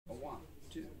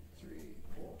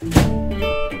My,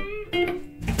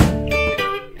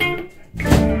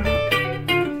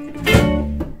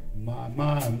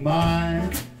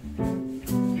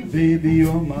 baby,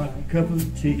 you're my cup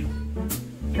of tea.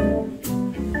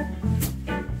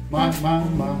 My,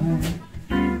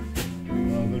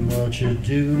 loving what you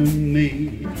do to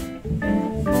me.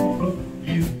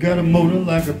 You got a motor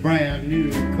like a brand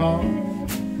new car,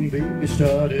 baby,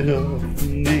 start it up for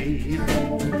me.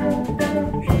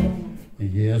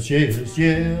 Yes, yes,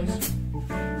 yes,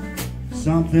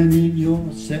 something in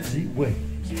your sexy ways.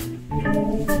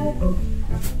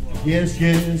 Yes,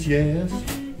 yes, yes,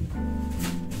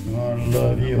 gonna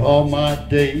love you all my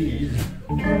days.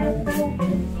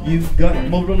 You've got a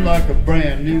motor like a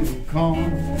brand new car,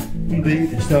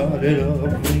 baby, start it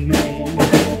up for me.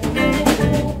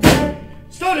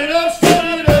 Start it up,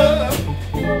 start it up.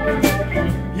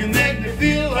 You make me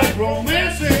feel like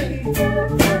romancing.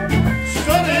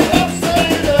 Start it up,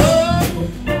 start it up.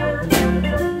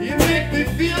 You make me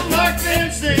feel like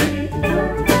dancing.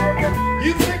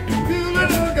 You make me feel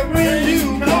like a brand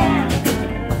new car.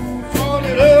 Start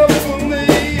it up for me.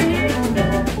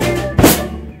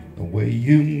 The way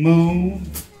you move,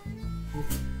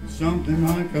 something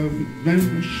like a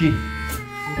machine.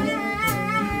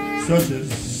 Such a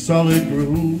solid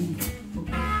groove,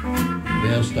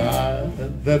 best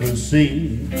I've ever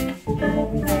seen.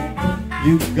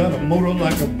 You've got a motor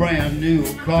like a brand new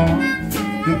car,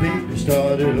 the baby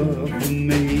started up for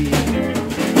me.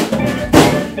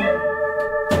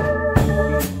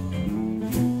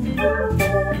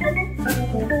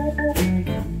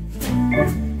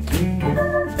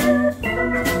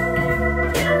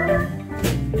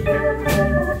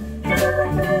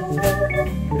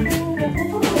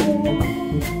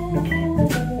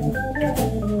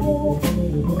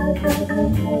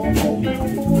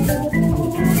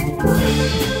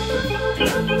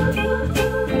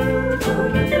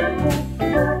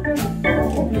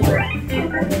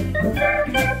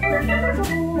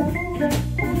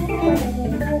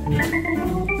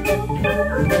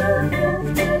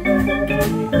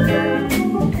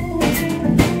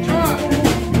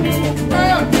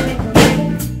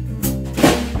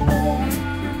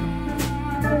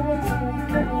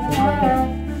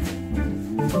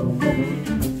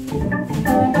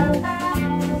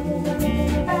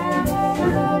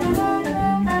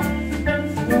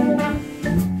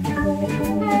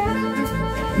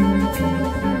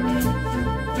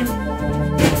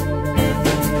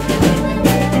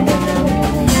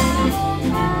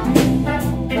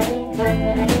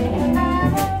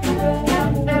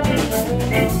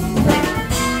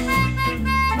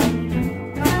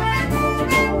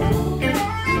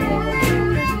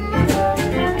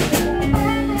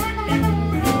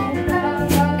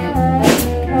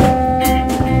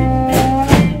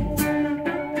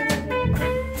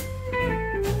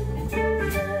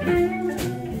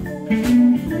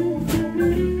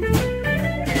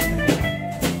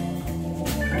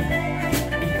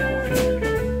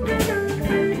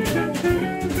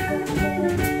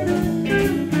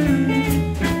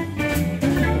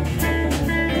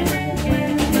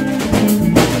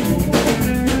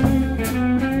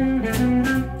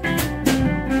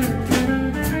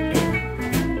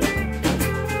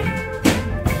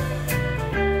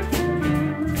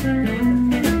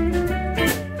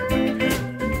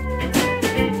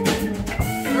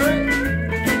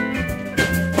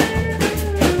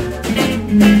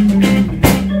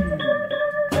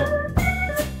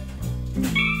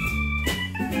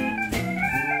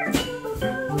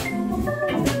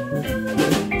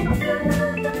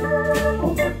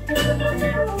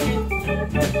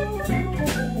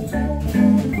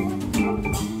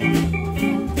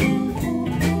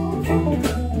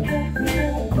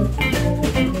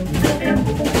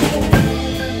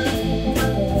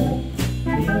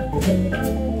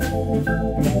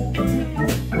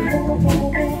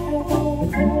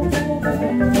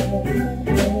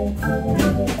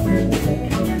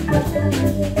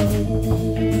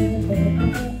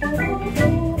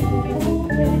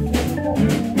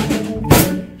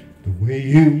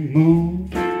 You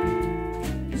move,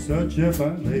 such a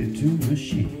ballet to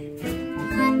machine,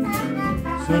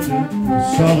 such a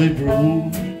solid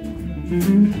groove,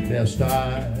 best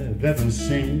I've ever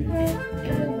seen.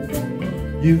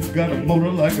 You've got a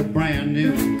motor like a brand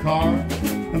new car,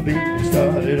 a baby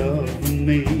started up for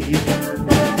me.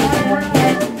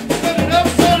 Start it up,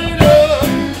 start it up.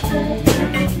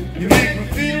 You make me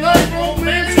feel like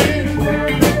romancing.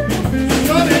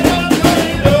 Start it up, start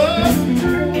it up.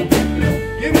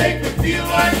 You make me feel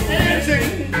like dancing.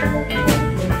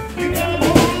 You got a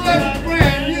motor like a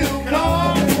brand new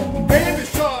car, baby,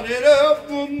 start it up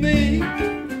for me.